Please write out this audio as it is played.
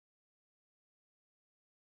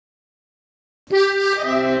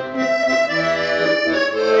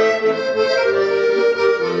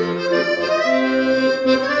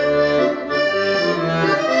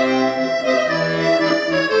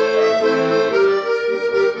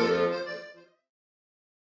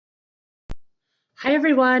Hi,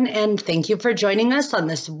 everyone, and thank you for joining us on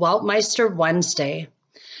this Weltmeister Wednesday.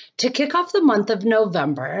 To kick off the month of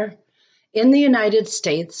November, in the United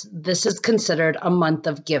States, this is considered a month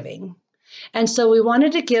of giving. And so we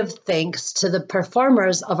wanted to give thanks to the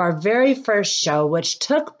performers of our very first show, which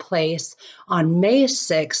took place on May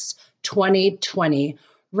 6, 2020,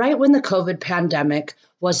 right when the COVID pandemic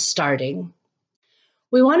was starting.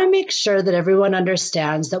 We want to make sure that everyone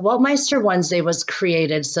understands that Weltmeister Wednesday was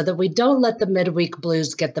created so that we don't let the midweek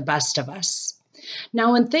blues get the best of us.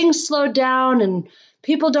 Now, when things slow down and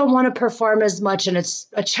people don't want to perform as much and it's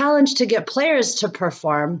a challenge to get players to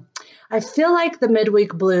perform, I feel like the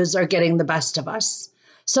midweek blues are getting the best of us.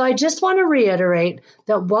 So I just want to reiterate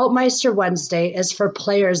that Weltmeister Wednesday is for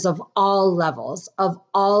players of all levels, of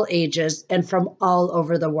all ages, and from all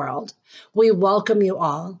over the world. We welcome you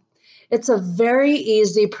all. It's a very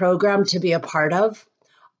easy program to be a part of.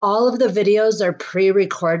 All of the videos are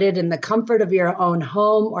pre-recorded in the comfort of your own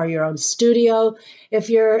home or your own studio. If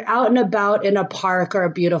you're out and about in a park or a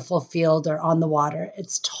beautiful field or on the water,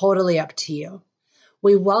 it's totally up to you.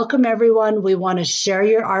 We welcome everyone. We want to share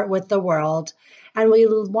your art with the world. And we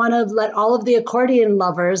want to let all of the accordion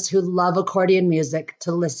lovers who love accordion music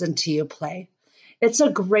to listen to you play. It's a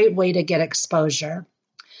great way to get exposure.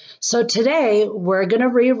 So today we're going to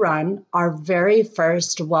rerun our very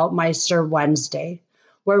first Weltmeister Wednesday,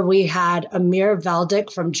 where we had Amir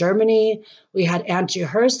Valdik from Germany, we had Antje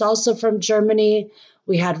Hurst also from Germany,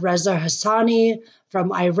 we had Reza Hassani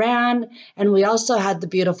from Iran, and we also had the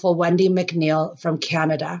beautiful Wendy McNeil from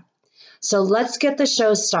Canada. So let's get the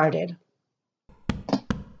show started.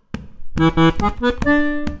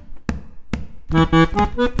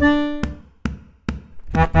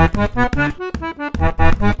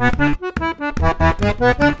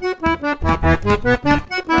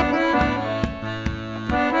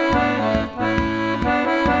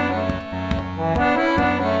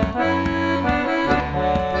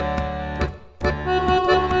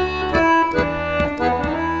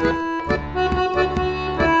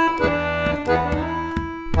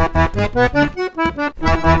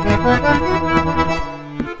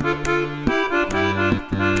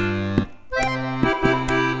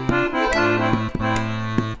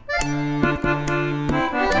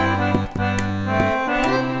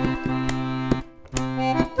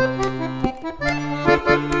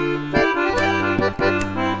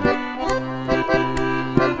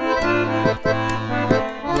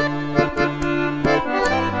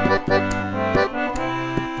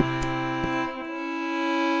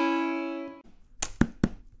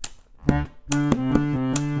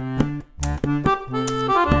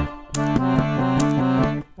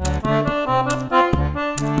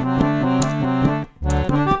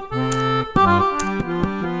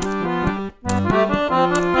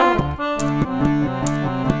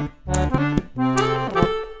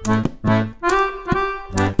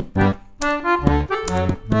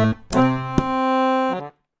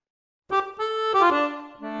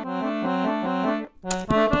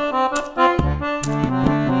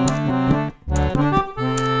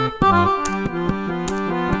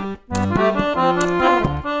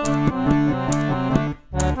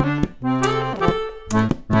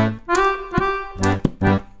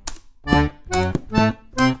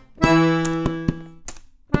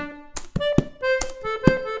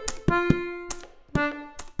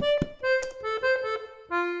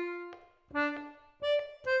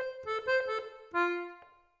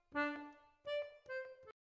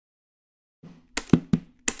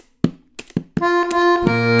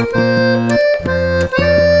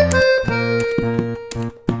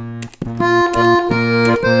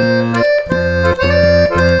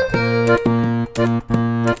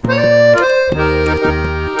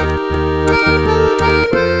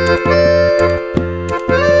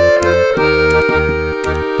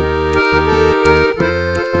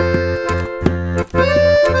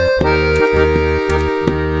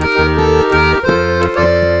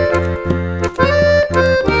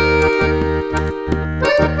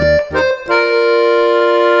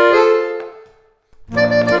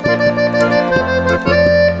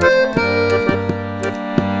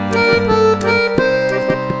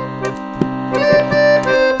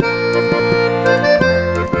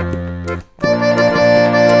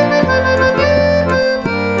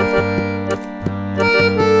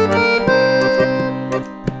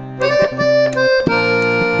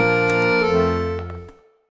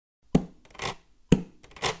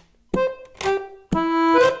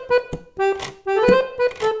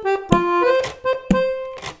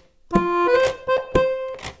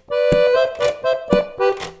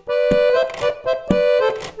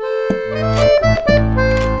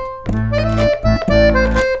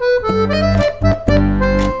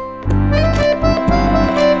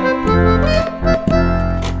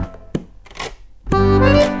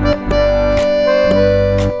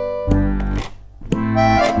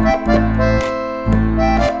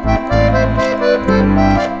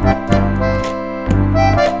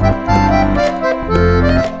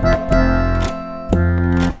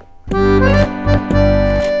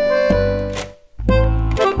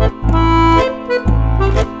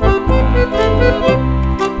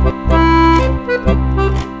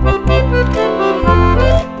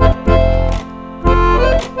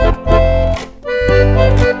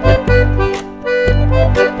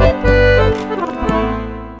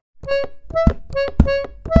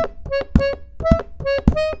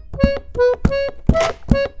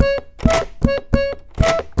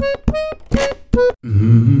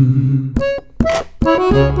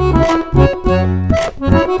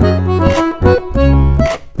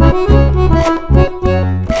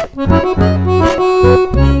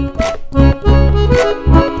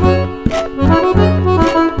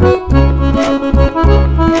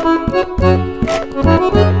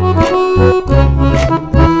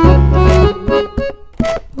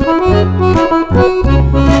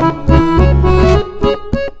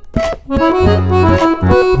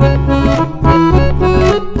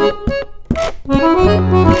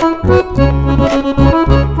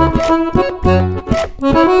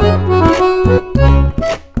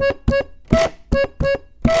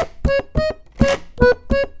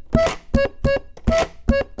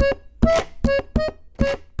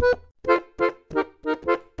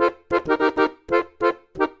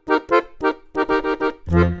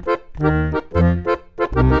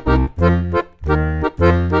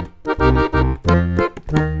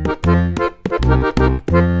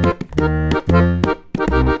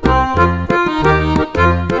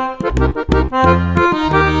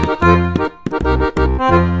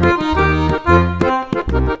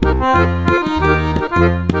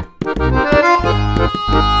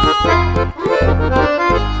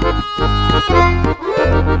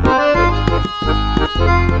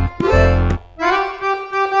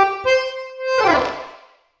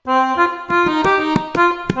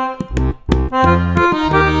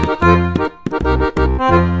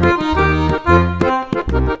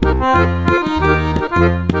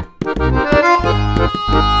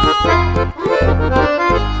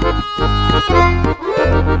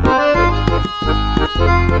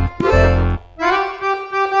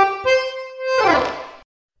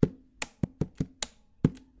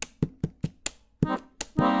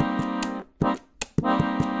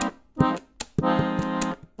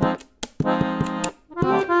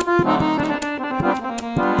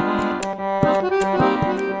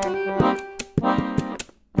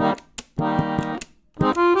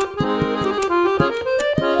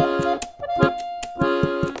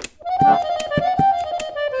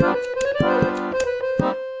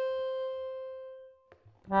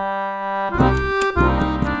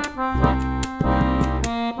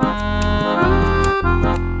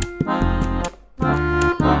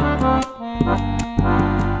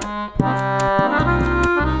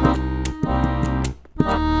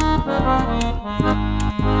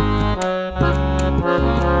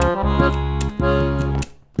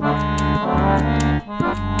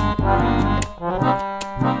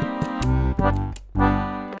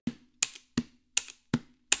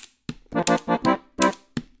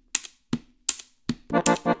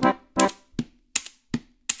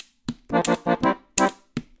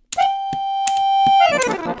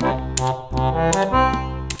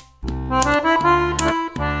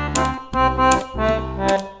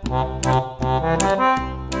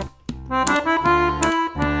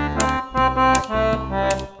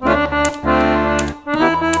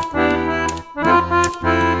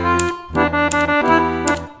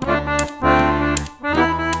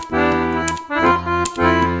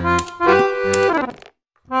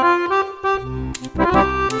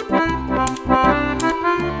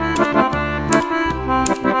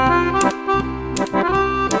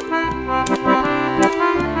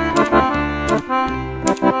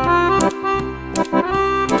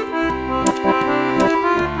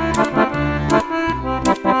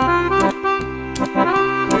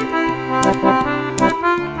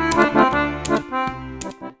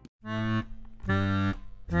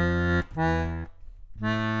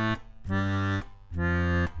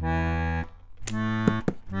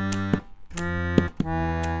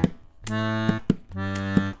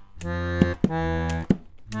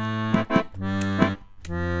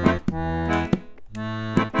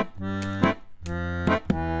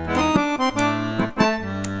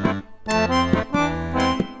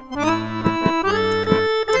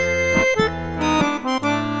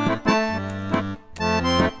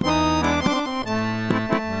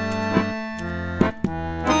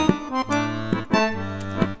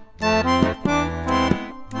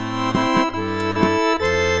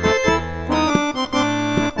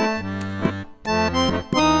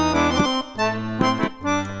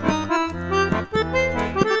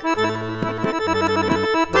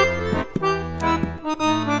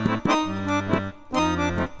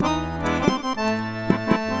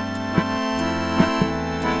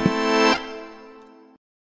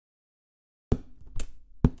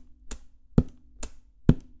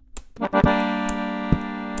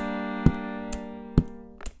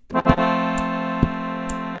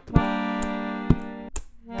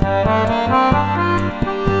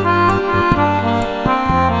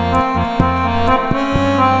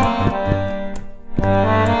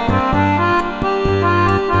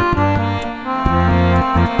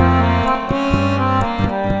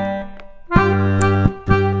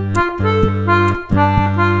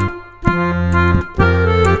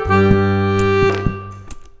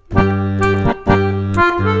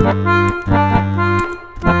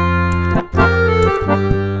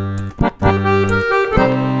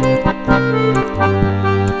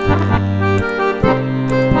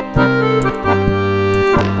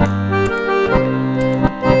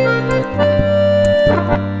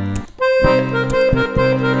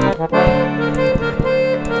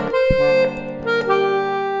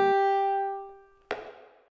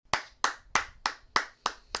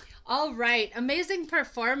 All right, amazing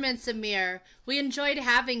performance, Amir. We enjoyed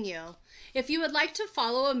having you. If you would like to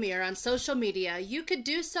follow Amir on social media, you could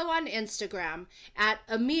do so on Instagram at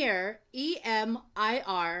Amir,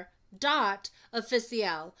 EMIR,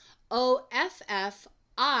 .officiel, OFFIZIELL.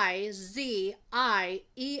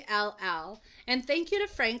 And thank you to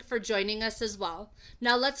Frank for joining us as well.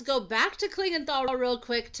 Now let's go back to Klingenthal real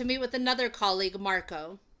quick to meet with another colleague,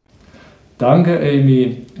 Marco. Danke,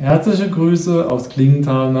 Amy. Herzliche Grüße aus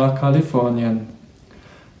Klingenthal nach Kalifornien.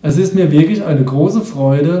 Es ist mir wirklich eine große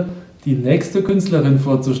Freude, die nächste Künstlerin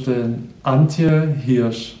vorzustellen, Antje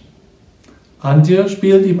Hirsch. Antje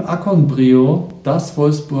spielt im Akkordeon, das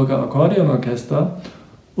Wolfsburger Akkordeonorchester,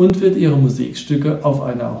 und wird ihre Musikstücke auf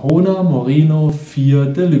einer Hohner Morino 4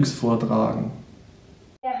 Deluxe vortragen.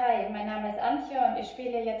 Ja, hi, mein Name ist Antje und ich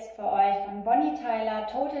spiele jetzt für euch von Bonnie Tyler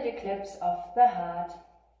Total Eclipse of the Heart.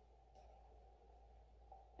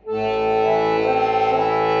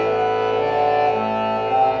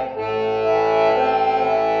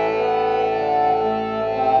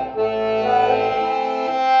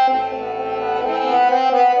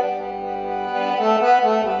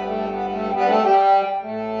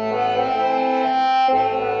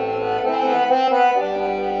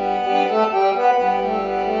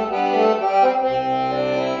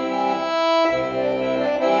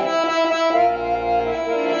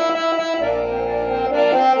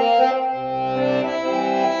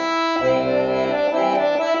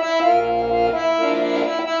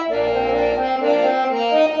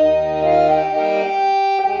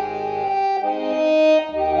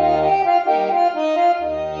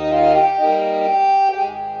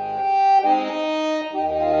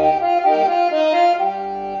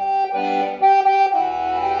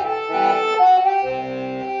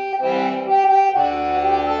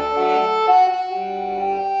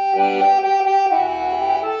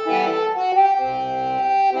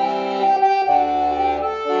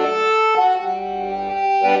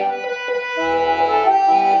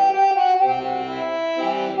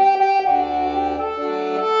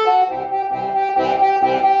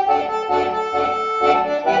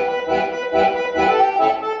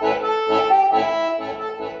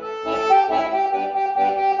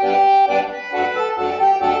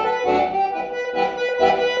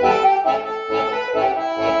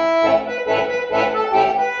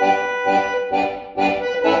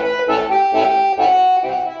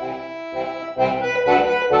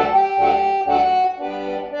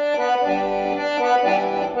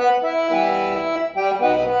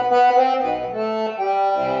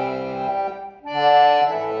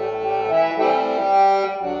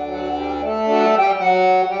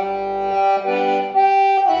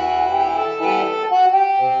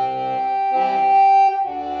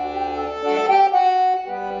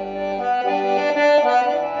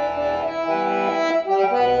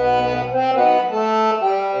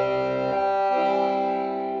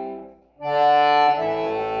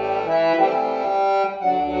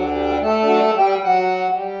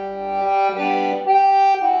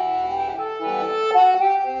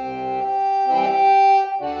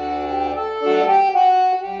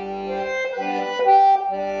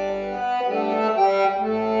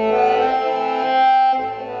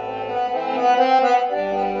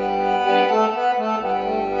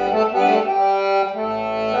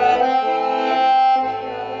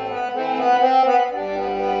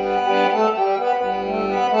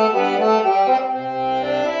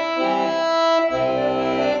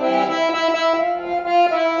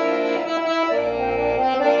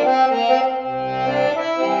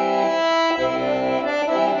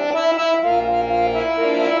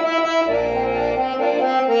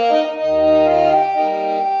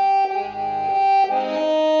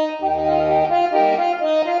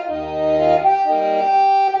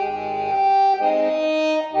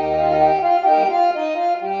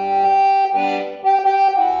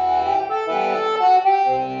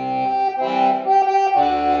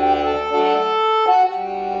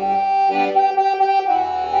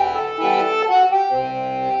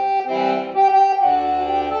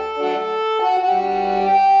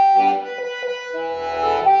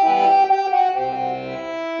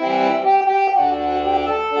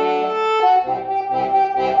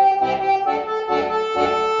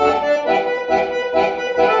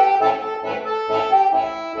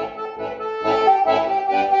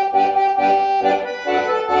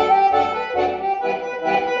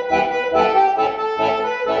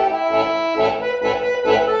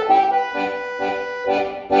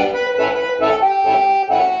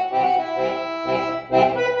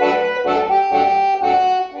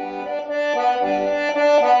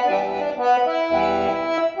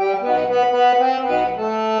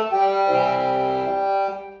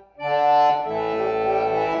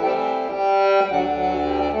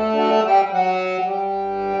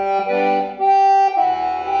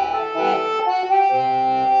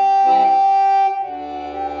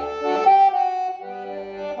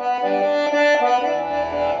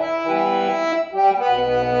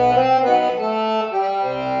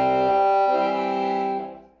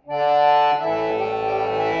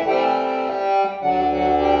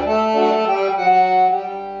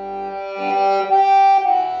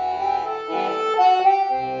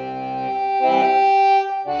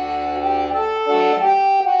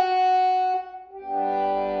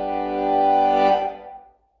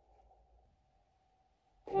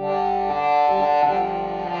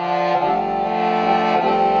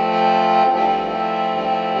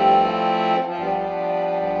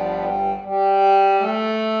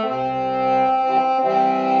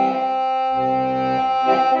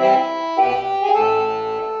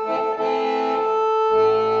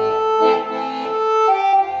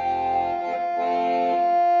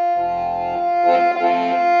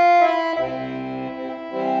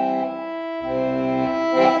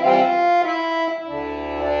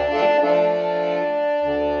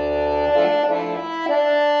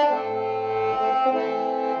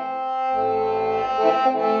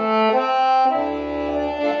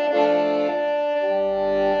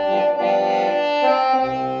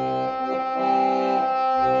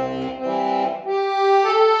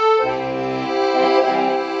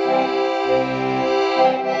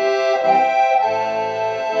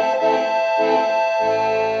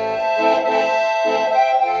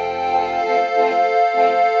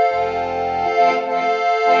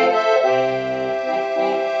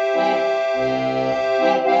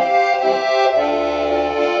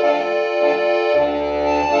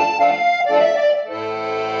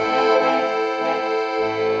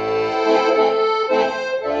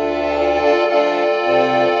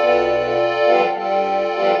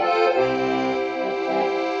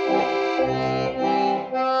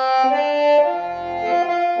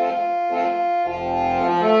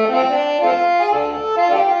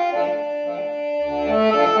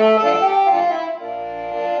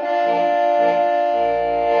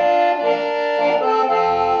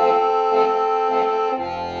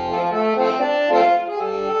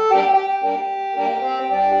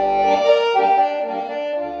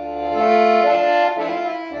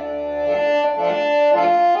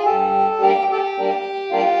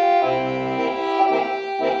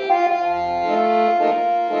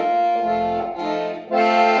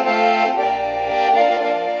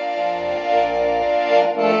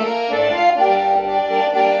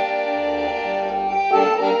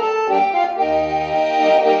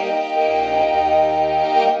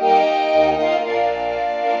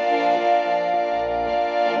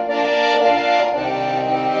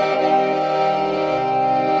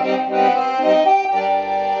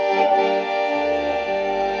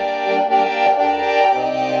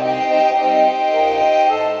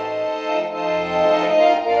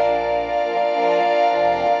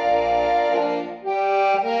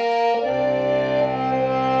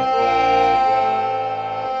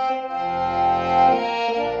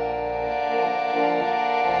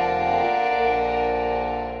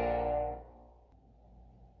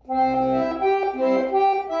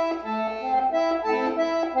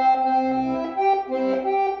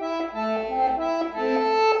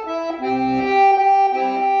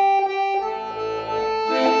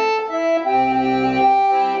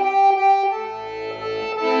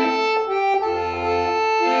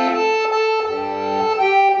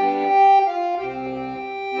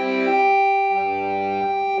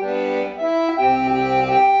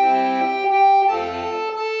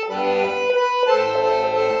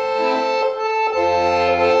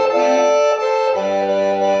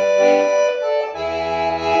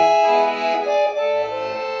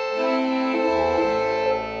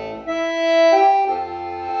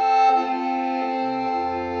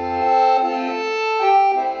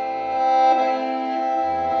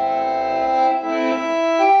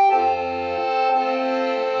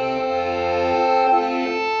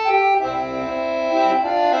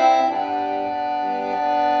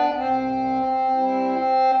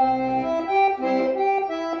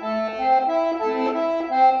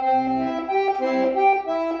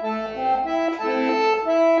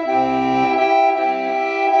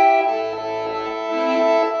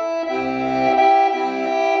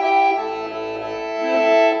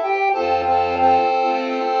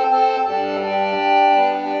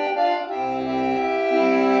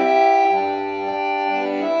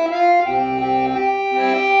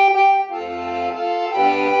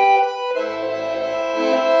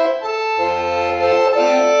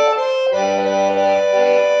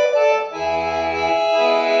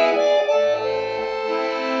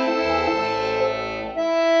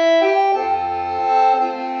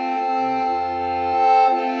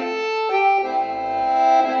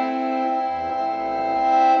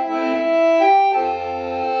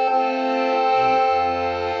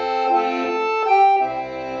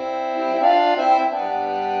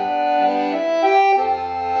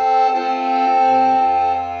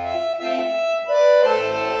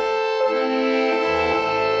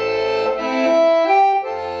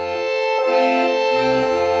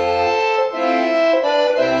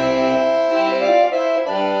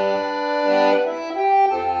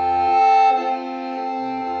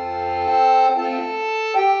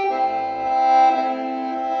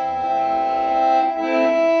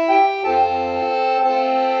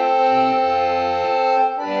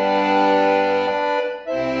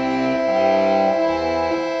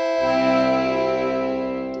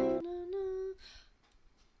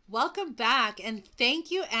 welcome back. And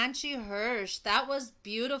thank you, Angie Hirsch. That was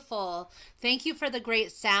beautiful. Thank you for the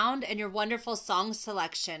great sound and your wonderful song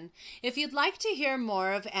selection. If you'd like to hear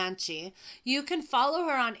more of Angie, you can follow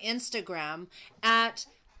her on Instagram at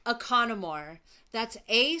Acconomore. That's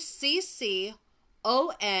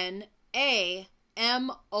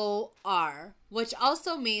ACCONAMOR, which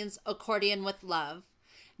also means accordion with love.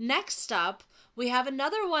 Next up, we have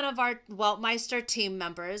another one of our Weltmeister team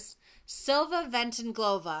members, Silva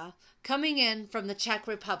Ventenglova, coming in from the Czech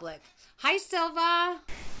Republic. Hi, Silva.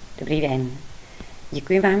 Dobrý den.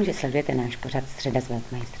 Děkuji vám, že sledujete náš pořad Středa s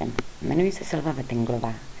Weltmeistrem. Jmenuji se Silva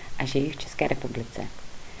Ventenglova a žiji v České republice.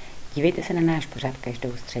 Dívejte se na náš pořad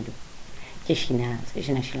každou středu. Těší nás,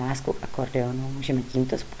 že naši lásku k akordeonu můžeme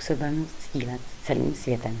tímto způsobem sdílet s celým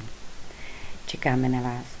světem. Čekáme na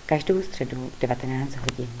vás každou středu v 19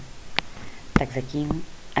 hodin. Tak zatím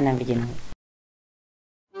a na viděnou.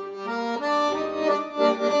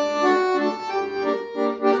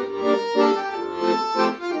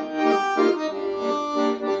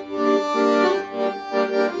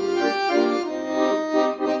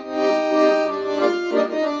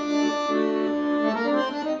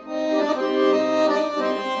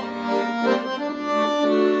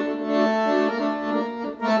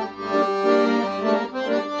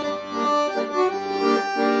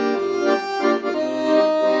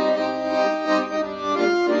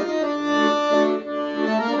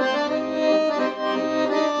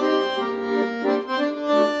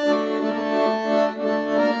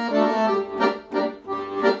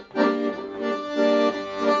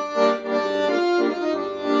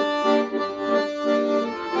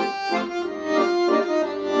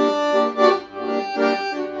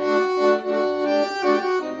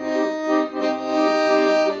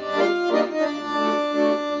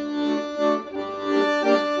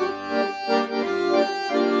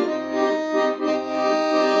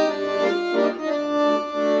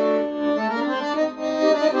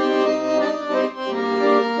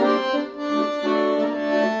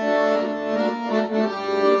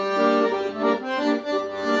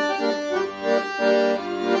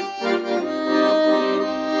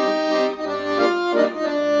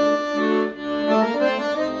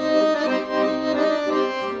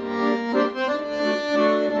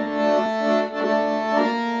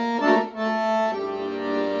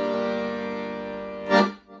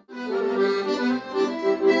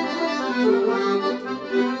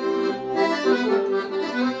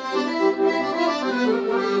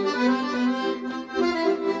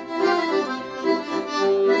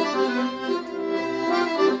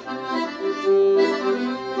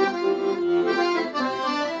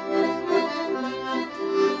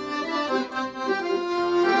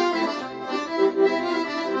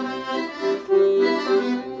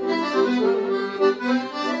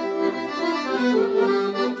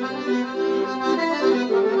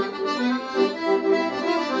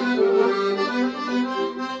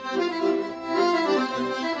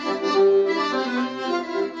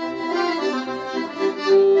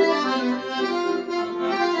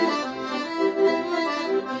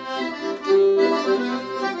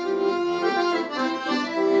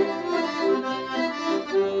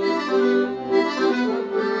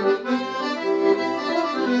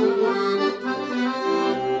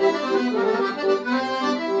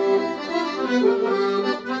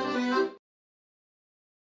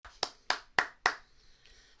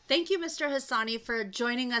 Thank you, Mr. Hassani, for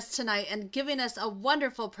joining us tonight and giving us a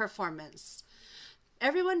wonderful performance.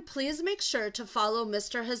 Everyone, please make sure to follow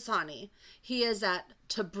Mr. Hassani. He is at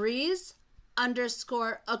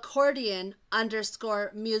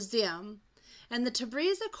Tabriz_accordion_museum. And the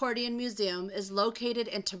Tabriz Accordion Museum is located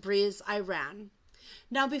in Tabriz, Iran.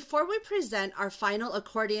 Now, before we present our final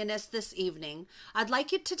accordionist this evening, I'd like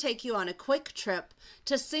to take you on a quick trip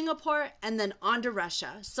to Singapore and then on to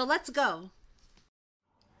Russia. So let's go.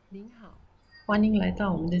 您好，欢迎来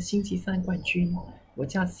到我们的星期三冠军。我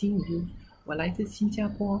叫心怡，我来自新加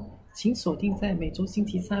坡，请锁定在每周星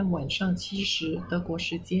期三晚上7时德国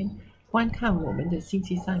时间，观看我们的星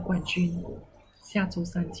期三冠军。下周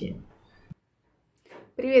三见。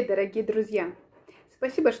Привет, дорогие друзья!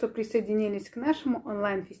 Спасибо, что присоединились к нашему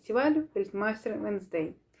онлайн-фестивалю Weltmeister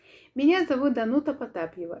Wednesday. Меня зовут Данута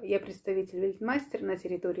Потапьева, я представитель Weltmeister на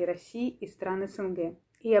территории России и стран СНГ.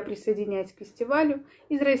 И я присоединяюсь к фестивалю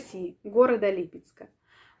из России, города Липецка.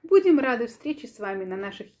 Будем рады встрече с вами на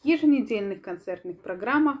наших еженедельных концертных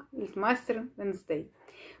программах Weltmeister Wednesday.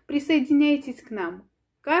 Присоединяйтесь к нам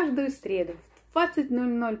каждую среду в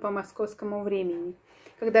 20:00 по московскому времени,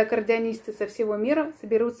 когда аккордеонисты со всего мира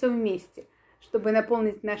соберутся вместе, чтобы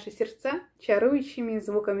наполнить наши сердца чарующими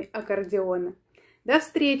звуками аккордеона. До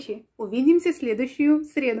встречи! Увидимся в следующую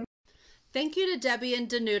среду! Thank you to Debbie and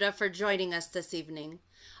Danuta for joining us this evening.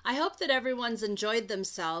 I hope that everyone's enjoyed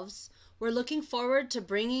themselves. We're looking forward to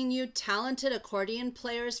bringing you talented accordion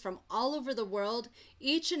players from all over the world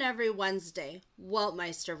each and every Wednesday,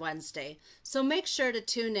 Weltmeister Wednesday, so make sure to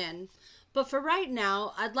tune in. But for right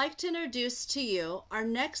now, I'd like to introduce to you our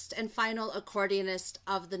next and final accordionist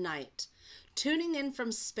of the night. Tuning in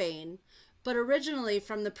from Spain, but originally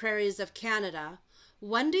from the prairies of Canada,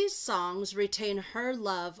 Wendy's songs retain her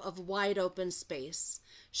love of wide open space.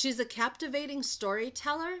 She's a captivating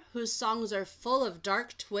storyteller whose songs are full of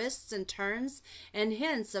dark twists and turns and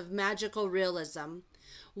hints of magical realism.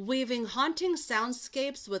 Weaving haunting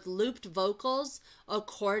soundscapes with looped vocals,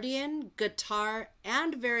 accordion, guitar,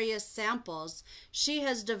 and various samples, she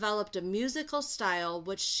has developed a musical style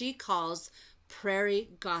which she calls Prairie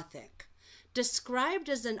Gothic. Described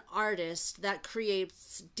as an artist that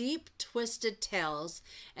creates deep, twisted tales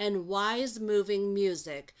and wise, moving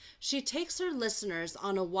music, she takes her listeners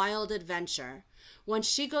on a wild adventure. When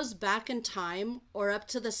she goes back in time or up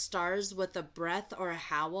to the stars with a breath or a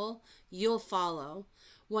howl, you'll follow.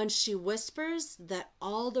 When she whispers that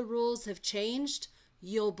all the rules have changed,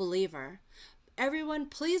 you'll believe her. Everyone,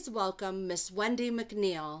 please welcome Miss Wendy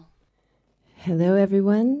McNeil. Hello,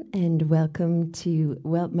 everyone, and welcome to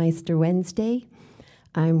Weltmeister Wednesday.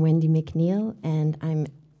 I'm Wendy McNeil, and I'm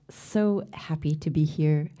so happy to be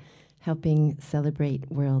here helping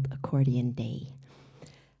celebrate World Accordion Day.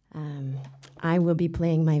 I will be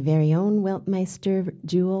playing my very own Weltmeister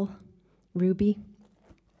jewel, Ruby.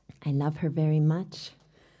 I love her very much,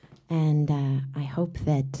 and I hope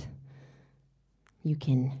that you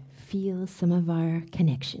can feel some of our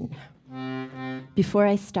connection. Before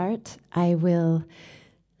I start, I will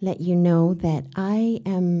let you know that I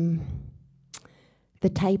am the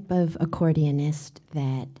type of accordionist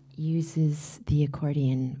that uses the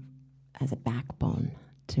accordion as a backbone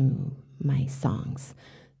to my songs,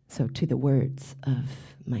 so to the words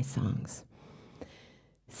of my songs.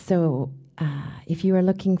 So if you are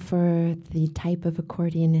looking for the type of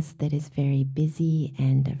accordionist that is very busy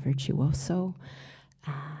and a virtuoso,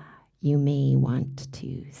 you may want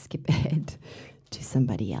to skip ahead to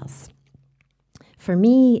somebody else. For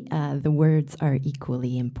me, the words are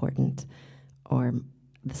equally important, or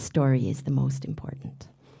the story is the most important.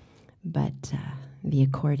 But the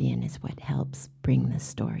accordion is what helps bring the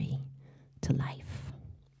story to life.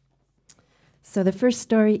 So the first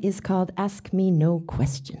story is called Ask Me No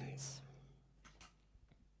Questions.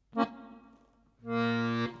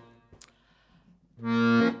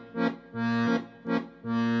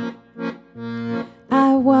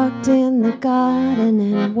 I walked in the garden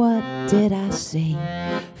and what did I see?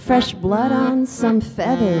 Fresh blood on some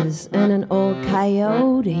feathers and an old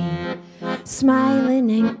coyote.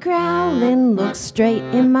 Smiling and growling, looked straight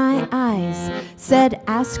in my eyes. Said,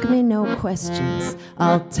 ask me no questions,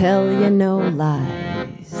 I'll tell you no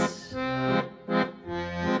lies.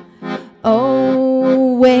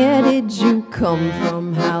 Oh, where did you come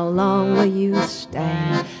from? How long will you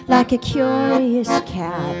stay? Like a curious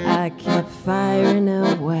cat, I kept firing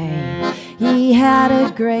away. He had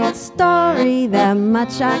a great story, that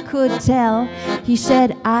much I could tell. He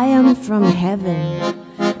said, I am from heaven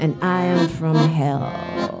and I am from hell.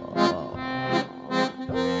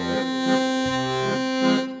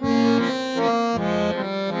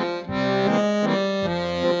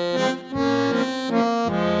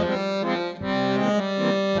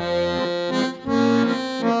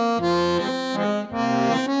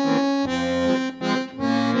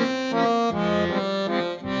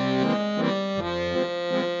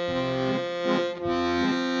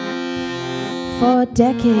 For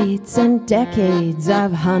decades and decades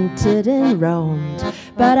I've hunted and roamed,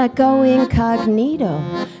 but I go incognito,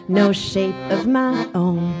 no shape of my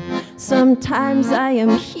own. Sometimes I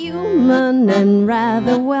am human and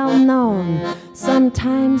rather well known.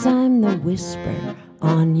 Sometimes I'm the whisper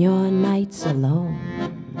on your nights alone.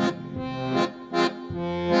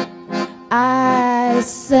 I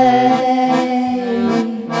say,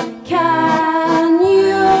 can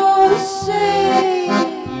you see?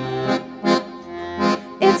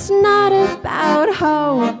 It's not about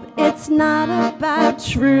hope, it's not about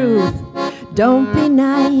truth. Don't be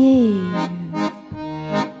naive.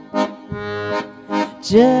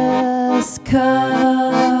 Just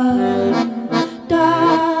come,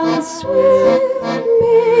 dance with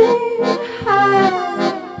me.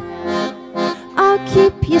 I'll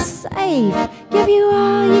keep you safe, give you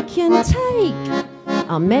all you can take.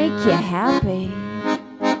 I'll make you happy.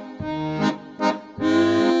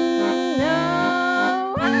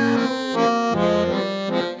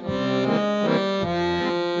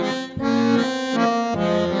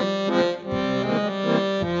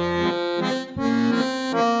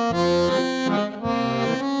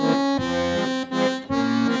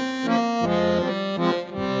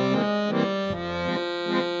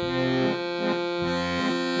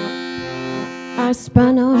 I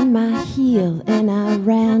spun on my heel and I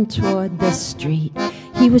ran toward the street.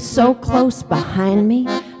 He was so close behind me,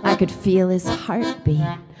 I could feel his heartbeat.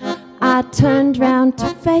 I turned round to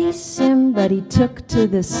face him, but he took to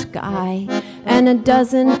the sky, and a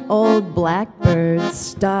dozen old blackbirds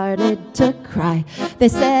started to cry. They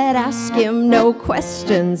said, ask him no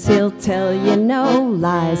questions, he'll tell you no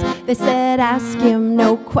lies. They said, ask him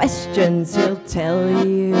no questions, he'll tell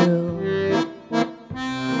you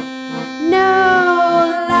no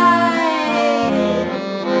lies.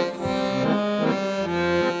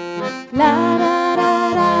 La da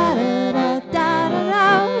da da da da da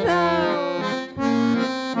da da.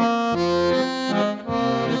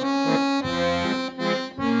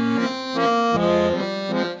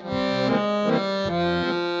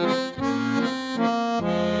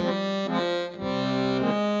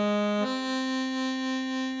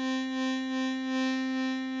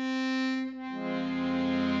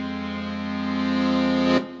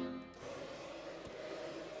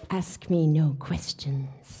 Ask me no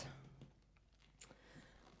questions.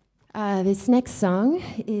 This next song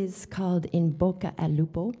is called In Boca al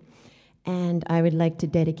Lupo, and I would like to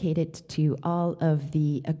dedicate it to all of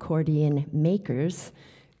the accordion makers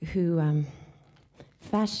who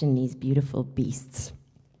fashion these beautiful beasts.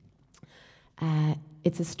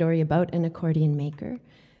 It's a story about an accordion maker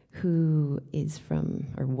who is from,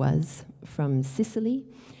 or was from Sicily.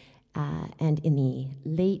 And in the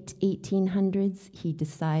late 1800s, he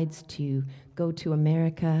decides to go to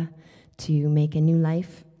America to make a new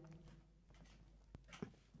life.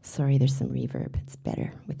 Sorry, there's some reverb. It's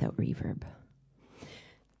better without reverb.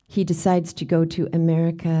 He decides to go to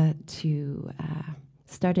America to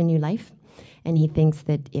start a new life, and he thinks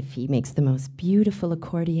that if he makes the most beautiful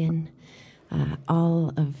accordion,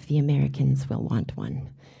 all of the Americans will want one,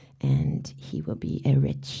 and he will be a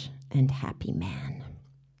rich and happy man.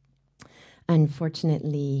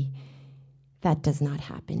 Unfortunately, that does not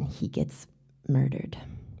happen. He gets murdered.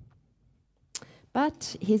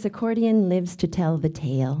 But his accordion lives to tell the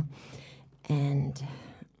tale, and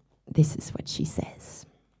this is what she says.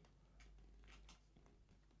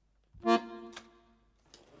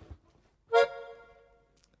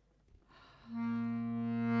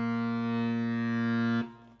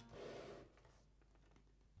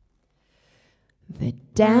 The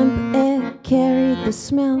damp air carried the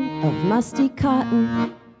smell of musty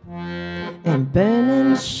cotton and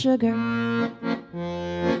burning sugar.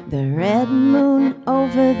 The red moon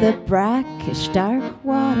over the brackish dark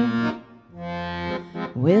water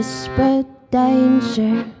whispered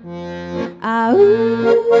danger. Ah,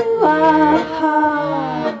 ooh,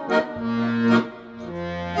 ah,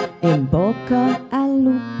 in Boca al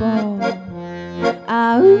Lupo.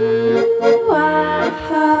 Ah, ooh, ah,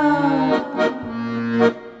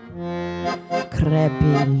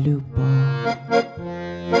 crepi lupo.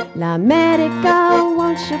 L'America,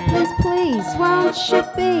 won't you please, please, won't you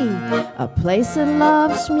be a place that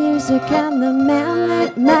loves music and the man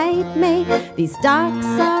that made me? These dark,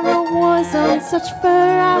 sorrow war zones, such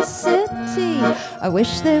ferocity. I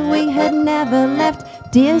wish that we had never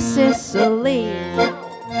left dear Sicily.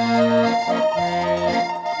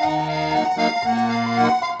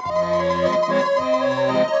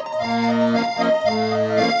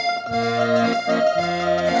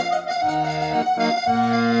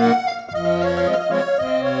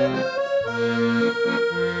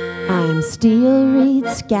 I'm steel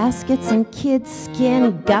reeds, gaskets, and kid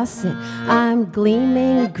skin gusset. I'm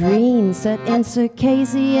gleaming green, set in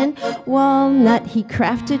Circassian walnut. He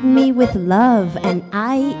crafted me with love, and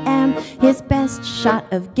I am his best shot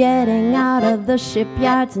of getting out of the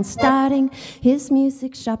shipyards and starting his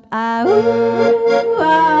music shop. Ah, ooh,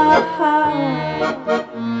 ah,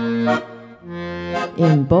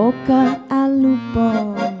 in Boca al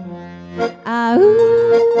Lupo. Ah,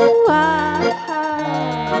 ooh, ah,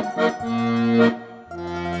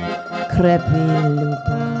 crepi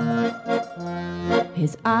lupo.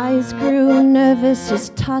 His eyes grew nervous, his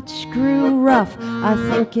touch grew rough. I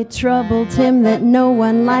think it troubled him that no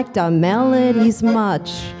one liked our melodies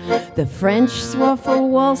much. The French swaffle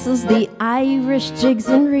waltzes, the Irish jigs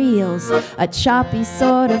and reels. A choppy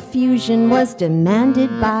sort of fusion was demanded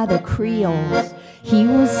by the Creoles. He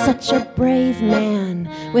was such a brave man,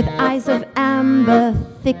 with eyes of amber,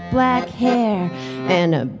 thick black hair,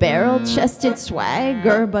 and a barrel-chested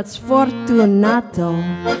swagger, but sfortunato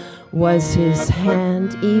was his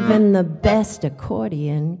hand. Even the best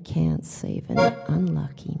accordion can't save an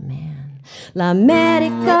unlucky man.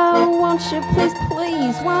 L'America, won't you please,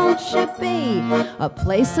 please, won't you be a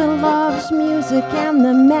place that loves music and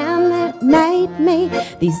the man that made me?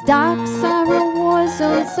 These docks are a war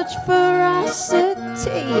zone, such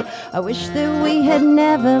ferocity. I wish that we had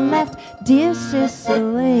never left dear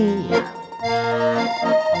Sicily.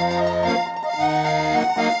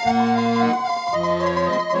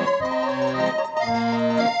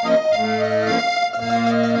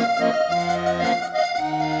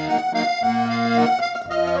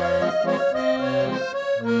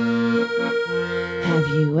 Have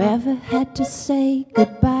you ever had to say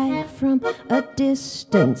goodbye from a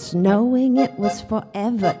distance, knowing it was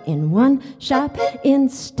forever? In one sharp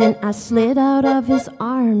instant, I slid out of his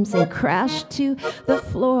arms and crashed to the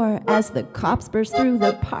floor as the cops burst through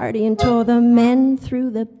the party and tore the men through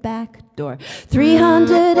the back door.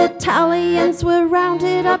 300 Italians were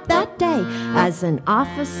rounded up that day as an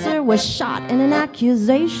officer was shot and an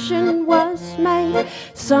accusation was made.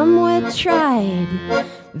 Some were tried,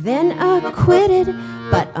 then acquitted,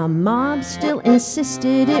 but a mob still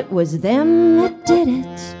insisted it was them that did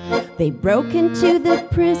it. They broke into the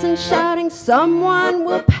prison shouting, "Someone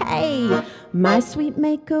will pay." My sweet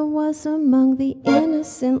maker was among the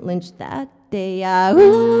innocent lynched that day. Ah,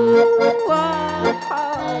 ooh, ah,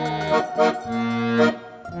 oh.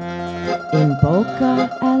 In Boca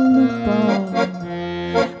al Lupo.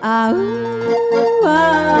 Ah, ooh,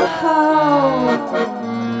 ah, oh.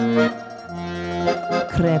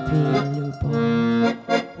 Crepi lupo.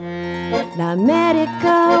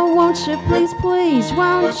 L'America, won't you please, please,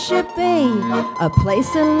 won't you be a place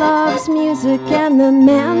that loves music and the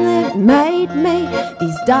man that made me?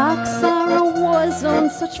 These docks are a war zone,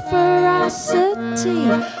 such ferocity.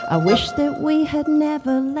 I wish that we had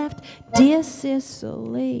never left dear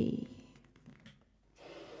Sicily.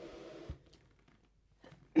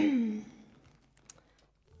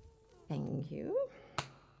 Thank you.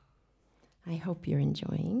 I hope you're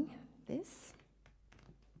enjoying this.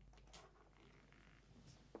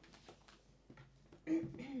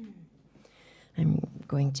 I'm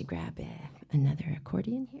going to grab another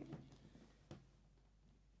accordion here.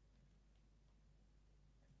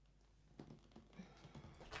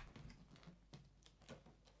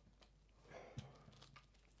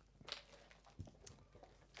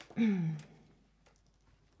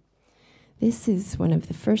 This is one of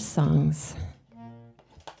the first songs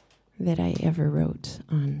that I ever wrote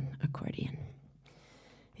on accordion.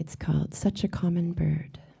 It's called Such a Common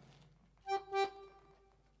Bird.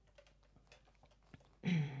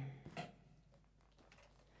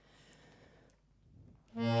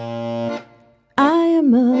 I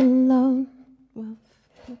am a lone wolf.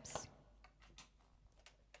 Oops.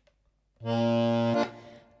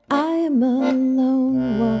 I am a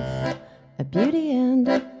lone wolf, a beauty and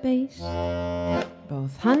a beast,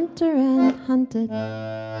 both hunter and hunted,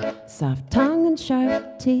 soft tongue and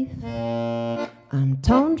sharp teeth. I'm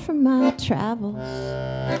toned from my travels,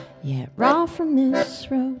 yet raw from this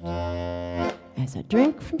road, as I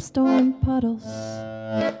drink from storm puddles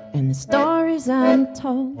and the stories I'm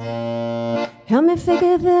told. Help me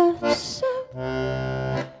figure this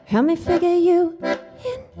out, help me figure you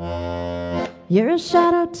in. You're a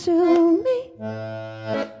shadow to me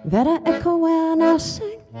that I echo when I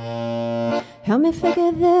sing. Help me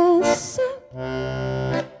figure this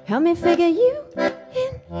out, help me figure you in.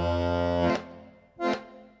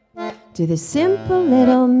 To this simple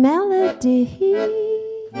little melody.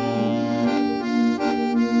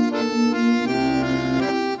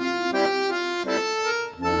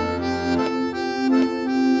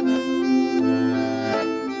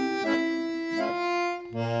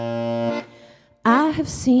 I have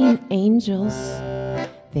seen angels,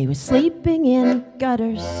 they were sleeping in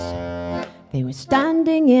gutters, they were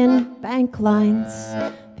standing in bank lines,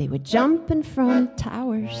 they were jumping from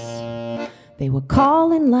towers, they were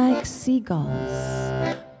calling like seagulls,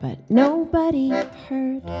 but nobody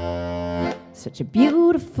heard such a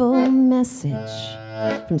beautiful message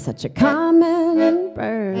from such a common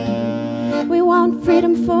bird. We want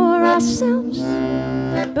freedom for ourselves,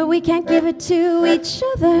 but we can't give it to each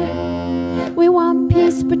other. We want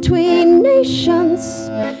peace between nations,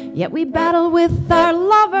 yet we battle with our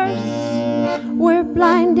lovers. We're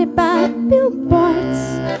blinded by billboards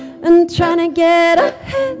and trying to get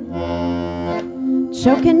ahead,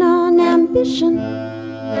 choking on ambition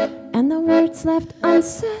and the words left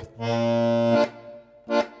unsaid.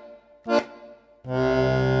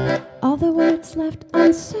 All the words left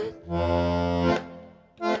unsaid.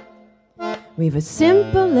 We've a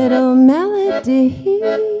simple little melody.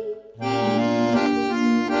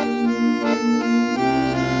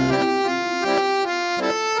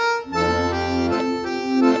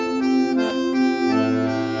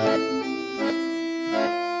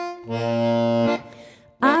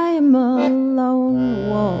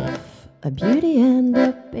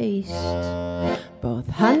 faced, both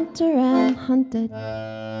hunter and hunted,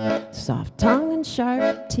 soft tongue and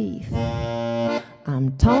sharp teeth.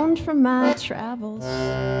 I'm toned from my travels,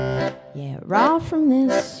 yeah, raw from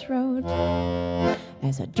this road,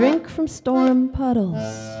 as I drink from storm puddles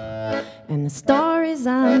and the stories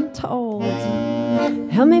I'm told.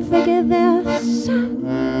 Help me figure this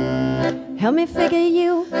out, help me figure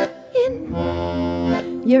you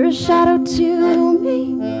in. You're a shadow to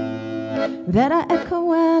me that I echo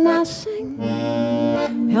when I sing.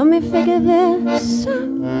 Help me figure this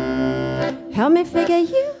out, help me figure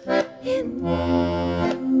you in.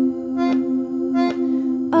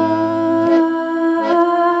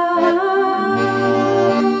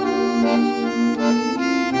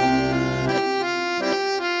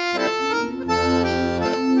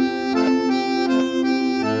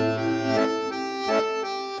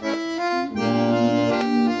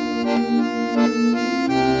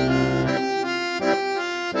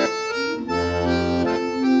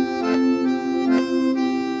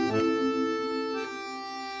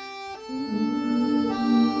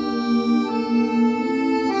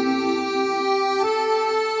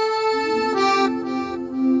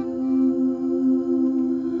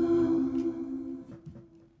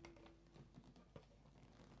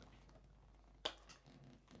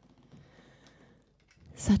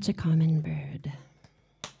 Such a common bird.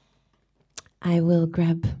 I will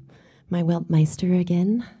grab my weltmeister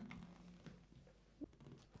again.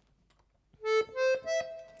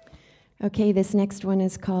 Okay, this next one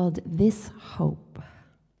is called This Hope.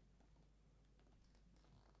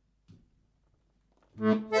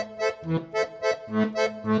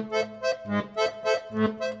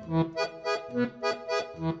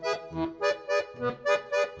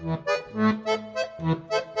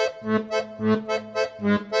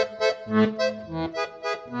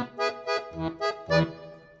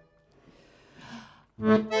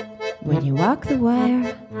 When you walk the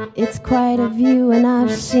wire, it's quite a view, and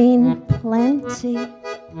I've seen plenty.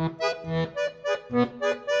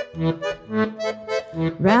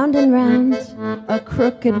 Round and round a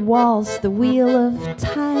crooked waltz, the wheel of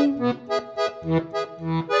time.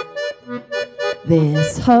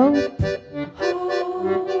 This hope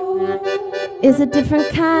is a different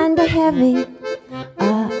kind of heavy.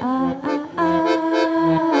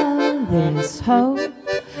 This hope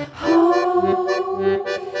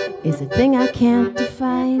is a thing I can't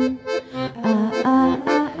define.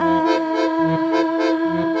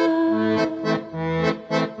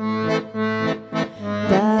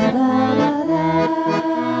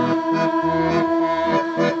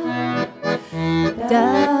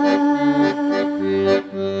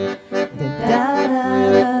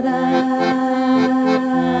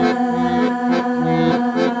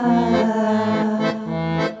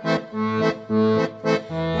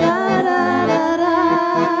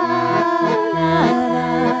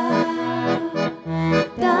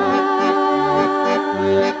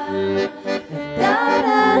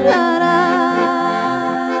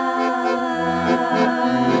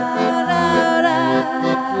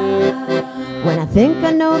 When I think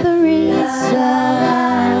I know the reason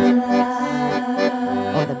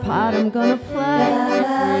or the part I'm gonna play,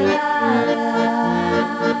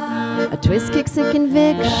 a twist kicks a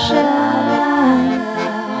conviction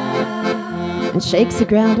and shakes the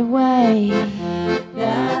ground away.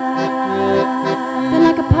 Then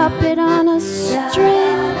like a puppet on a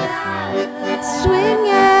string, swing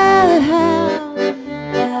it,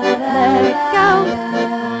 let it go.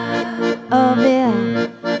 Oh yeah,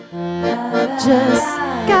 just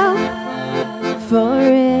go for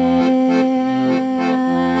it.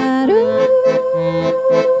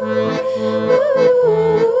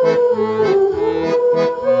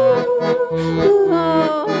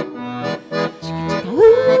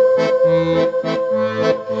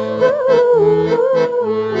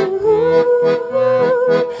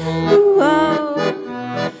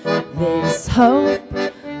 This hope,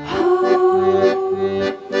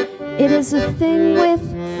 it is a thing with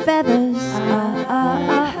feathers.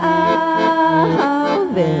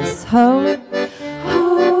 This hope,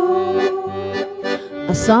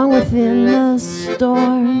 a song within the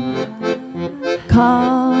storm,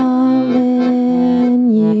 calling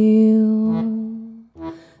you.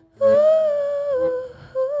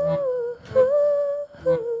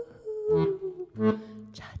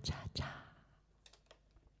 Cha cha cha.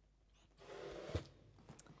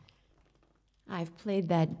 I've played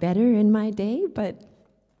that better in my day, but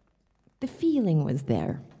the feeling was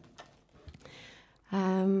there.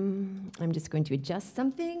 I'm just going to adjust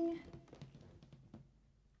something.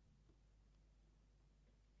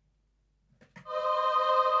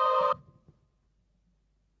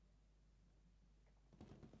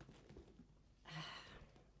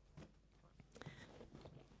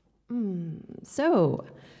 So,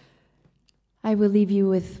 I will leave you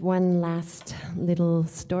with one last little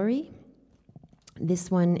story.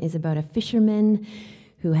 This one is about a fisherman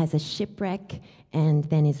who has a shipwreck and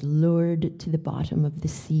then is lured to the bottom of the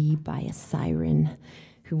sea by a siren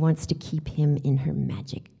who wants to keep him in her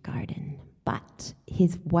magic garden. But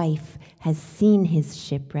his wife has seen his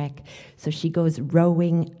shipwreck, so she goes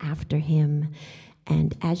rowing after him.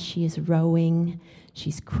 And as she is rowing,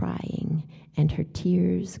 she's crying, and her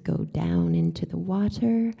tears go down into the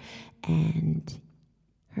water, and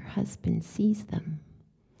her husband sees them.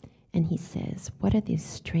 And he says, "What are these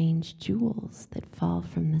strange jewels that fall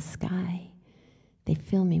from the sky? They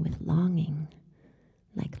fill me with longing,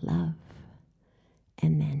 like love."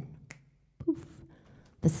 And then, poof,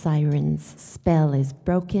 the siren's spell is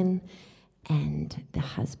broken, and the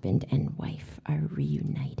husband and wife are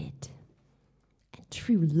reunited. And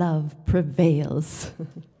true love prevails.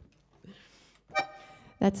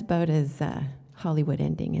 That's about as Hollywood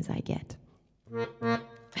ending as I get.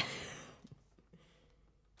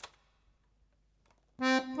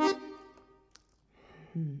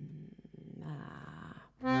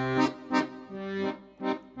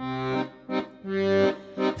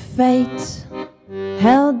 Fate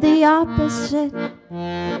held the opposite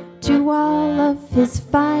to all of his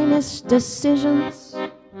finest decisions.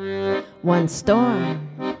 One storm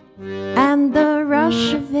and the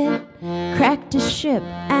rush of it cracked his ship,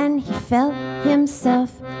 and he felt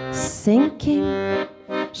himself sinking.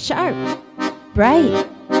 Sharp, bright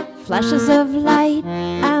flashes of light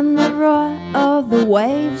and the roar of the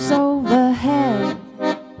waves overhead.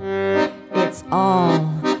 It's all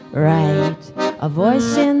right. A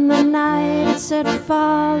voice in the night said,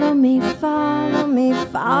 "Follow me, follow me,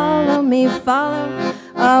 follow me, follow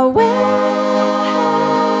away."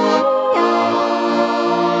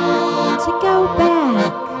 I need to go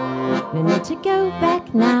back. I need to go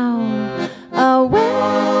back now. Away.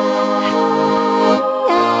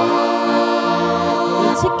 I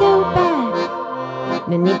need to go back.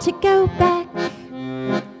 I need to go back.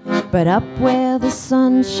 But up where the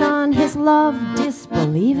sun shone, his love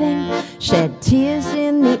disbelieving, shed tears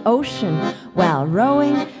in the ocean while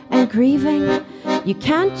rowing and grieving. You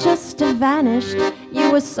can't just have vanished, you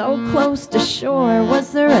were so close to shore.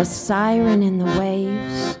 Was there a siren in the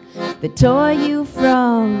waves that tore you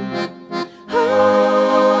from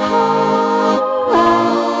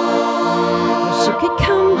wish you could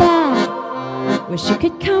come back, wish you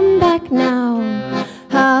could come back now.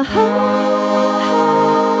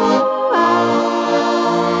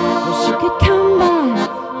 Wish you could come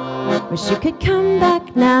back, wish you could come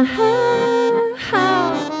back now.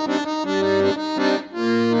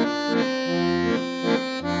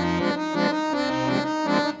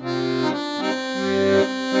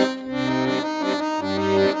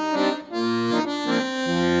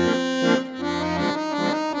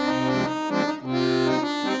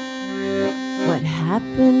 What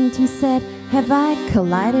happened, he said, have I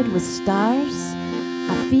collided with stars?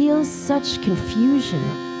 I feel such confusion,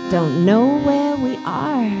 don't know where we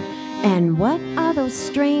are. And what are those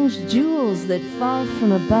strange jewels that fall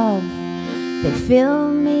from above? They fill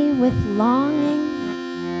me with longing,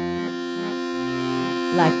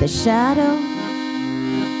 like the shadow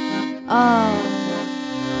of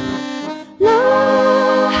love.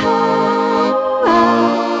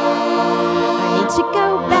 I need to go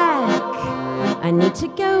back, I need to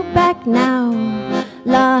go back now.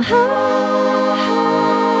 Love, I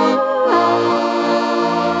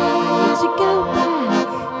need to go back,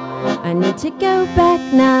 I need to go back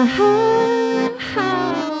now.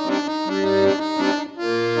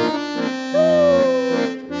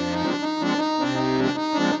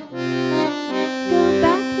 Go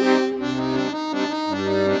back now.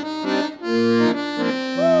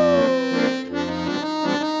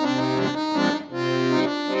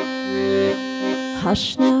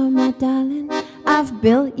 Hush now, my darling, I've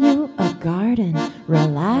built you a garden.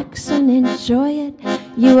 Relax and enjoy it.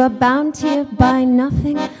 You are bound here by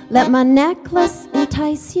nothing. Let my necklace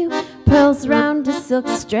entice you. Pearls round a silk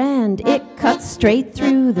strand, it cuts straight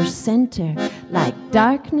through the center, like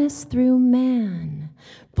darkness through man.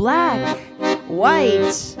 Black,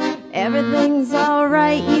 white, everything's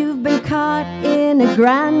alright. You've been caught in a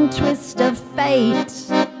grand twist of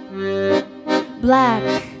fate. Black,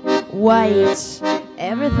 white,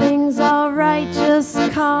 everything's alright. Just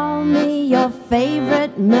call me your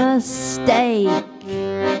favorite mistake.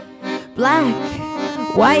 Black,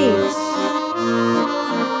 white,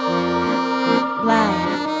 black,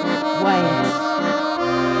 white,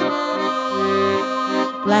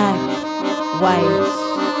 black, white,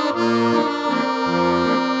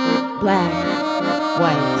 black,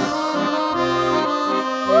 white.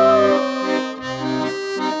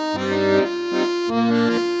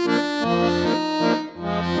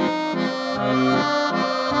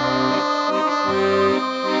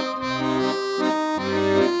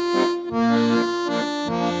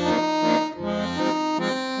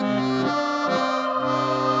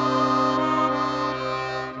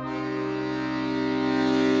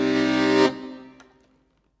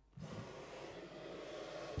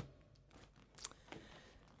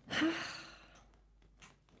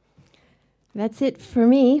 That's it for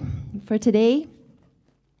me for today.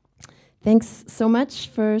 Thanks so much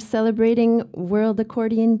for celebrating World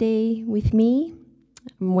Accordion Day with me.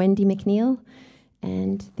 I'm Wendy McNeil,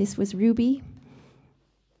 and this was Ruby,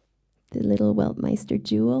 the little Weltmeister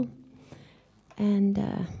jewel,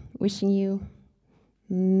 and wishing you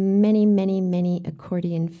many, many, many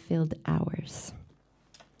accordion-filled hours.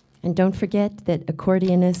 And don't forget that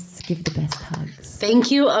accordionists give the best hugs.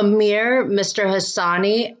 Thank you, Amir, Mr.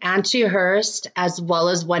 Hassani, Angie Hurst, as well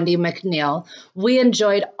as Wendy McNeil. We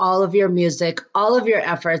enjoyed all of your music, all of your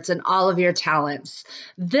efforts, and all of your talents.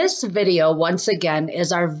 This video, once again,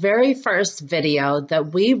 is our very first video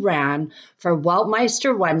that we ran for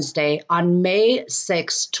Weltmeister Wednesday on May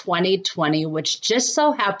 6, 2020, which just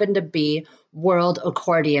so happened to be World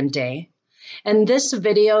Accordion Day. And this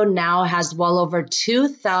video now has well over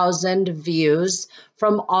 2,000 views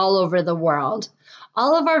from all over the world.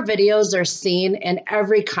 All of our videos are seen in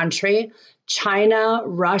every country, China,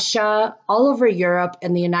 Russia, all over Europe,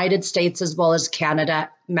 and the United States, as well as Canada,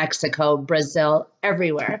 Mexico, Brazil,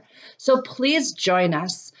 everywhere. So please join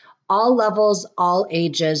us. All levels, all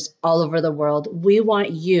ages, all over the world. We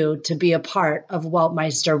want you to be a part of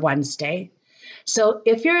Weltmeister Wednesday. So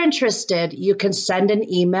if you're interested, you can send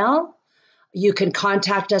an email. You can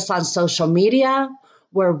contact us on social media.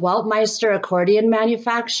 We're Weltmeister Accordion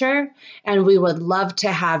Manufacturer, and we would love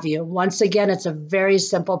to have you. Once again, it's a very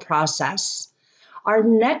simple process. Our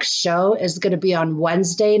next show is going to be on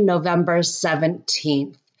Wednesday, November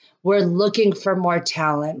 17th. We're looking for more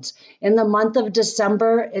talent. In the month of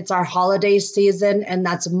December, it's our holiday season, and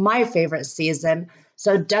that's my favorite season.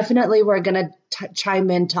 So definitely we're going to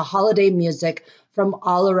chime into holiday music from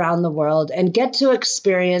all around the world and get to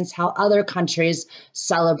experience how other countries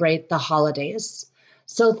celebrate the holidays.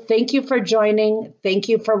 So thank you for joining. Thank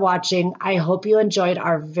you for watching. I hope you enjoyed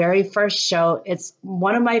our very first show. It's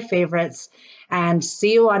one of my favorites. And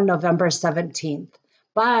see you on November 17th.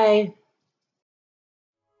 Bye.